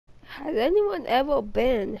Has anyone ever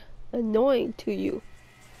been annoying to you?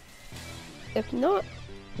 If not,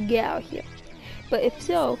 get out here. But if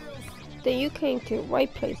so, then you came to the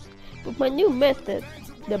right place. With my new method,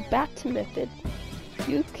 the B.A.T method,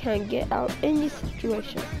 you can get out any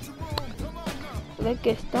situation. Let's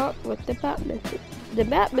get started with the B.A.T method. The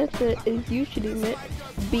B.A.T method is usually meant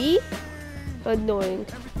be annoying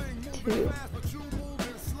to.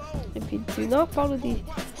 If you do not follow these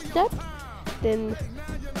steps, then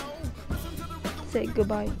say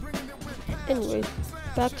goodbye. Anyways,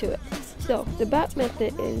 back to it. So the B.A.T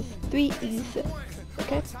method is 3 E's.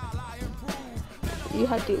 Okay? You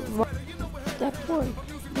have to step 1.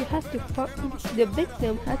 You have to find the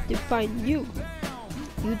victim has to find you.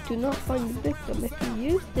 You do not find the victim. If you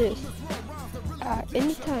use this at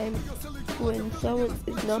any time when someone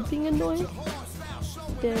is not being annoying,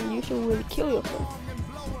 then you should really kill yourself.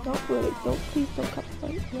 Please don't cut no.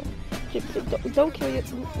 Don't kill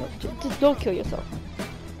yourself. Just don't kill yourself.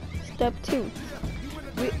 Step 2.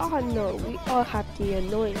 We all know, we all have the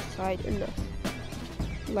annoying side in us.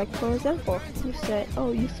 Like for example, you say,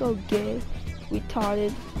 oh, you're so gay,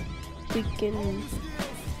 retarded, freaking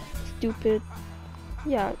stupid.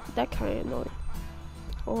 Yeah, that kind of annoying.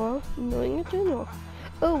 Or annoying in general.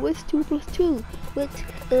 Oh, what's 2 plus 2? What's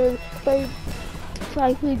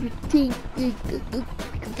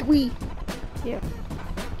 503? Yeah.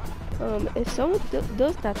 If someone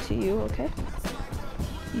does that to you, okay,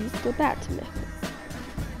 use the B.A.T method.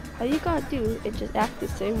 All you gotta do is just act the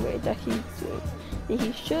same way that he's doing, and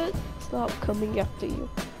he should stop coming after you.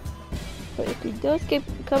 But if he does keep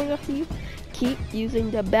coming after you, keep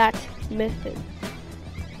using the B.A.T method.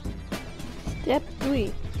 Step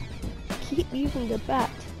 3. Keep using the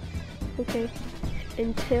B.A.T, okay,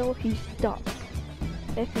 until he stops.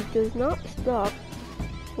 If he does not stop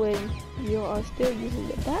when you are still using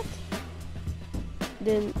the B.A.T,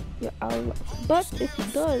 then you're out of luck. But if he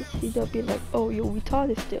does, he'll be like, oh, you're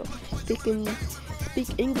retarded still. Speak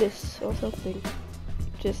English or something.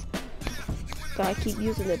 Just gotta keep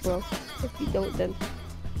using it, bro. If you don't, then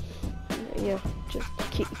yeah, just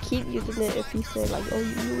keep using it. If he say like, oh,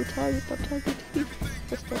 you retarded, stop talking to me,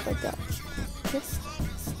 or stuff like that. Okay?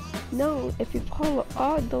 No, if you follow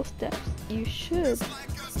all those steps, you should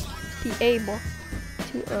be able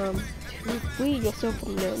to free yourself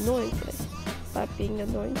from the annoying place by being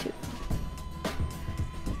annoying too.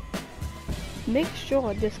 Make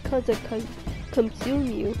sure this doesn't consume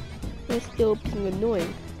you and still being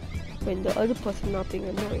annoying when the other person not being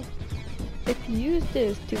annoying. If you use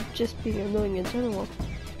this to just being annoying in general,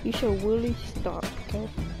 you should really stop, okay?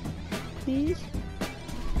 Please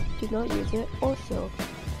do not use it. Also,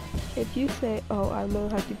 if you say, oh, I know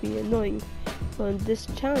how to be annoying on this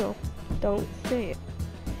channel, don't say it.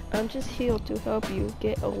 I'm just here to help you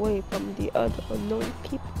get away from the other annoying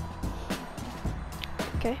people.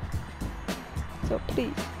 Okay? So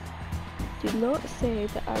please, do not say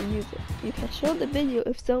that I use it. You can show the video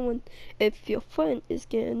if your friend is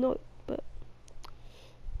getting annoyed, but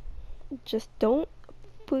just don't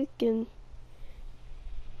freaking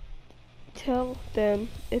tell them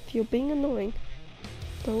if you're being annoying.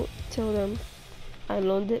 Don't tell them I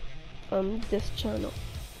learned it from this channel.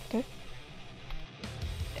 Okay?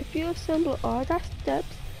 If you assemble all that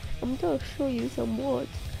steps, I'm going to show you some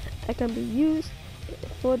words that can be used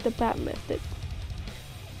for the B.A.T method.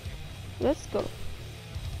 Let's go.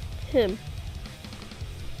 Him.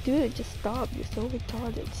 Dude, just stop. You're so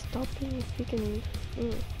retarded. Stop being freaking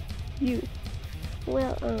you.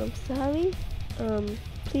 Well, sorry.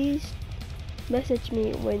 Please message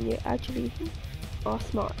me when you actually are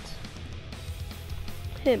smart.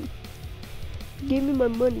 Him. Give me my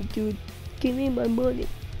money, dude. Give me my money.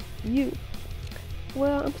 You.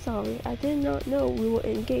 Well, I'm sorry. I did not know we were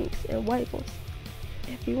in gangs and rivals.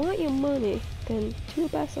 If you want your money, then too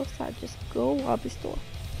bad so sad. Just go rob the store.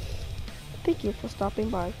 Thank you for stopping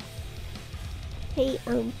by. Hey,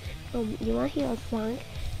 you wanna hear a song?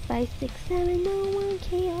 5, 6, 7, no one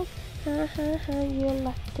cares. Ha ha ha, you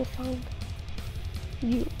like the song.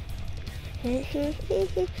 You. I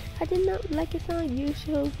did not like your song. You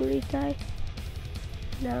should really die.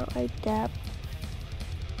 Now I dab.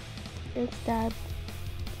 And stab.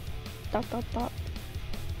 Dot.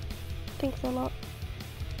 Thanks a lot.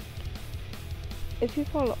 If you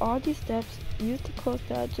follow all these steps, use the codes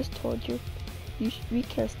that I just told you, we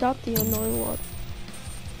can stop the annoying world.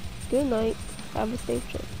 Good night. Have a safe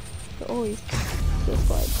trip. And always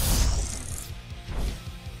subscribe.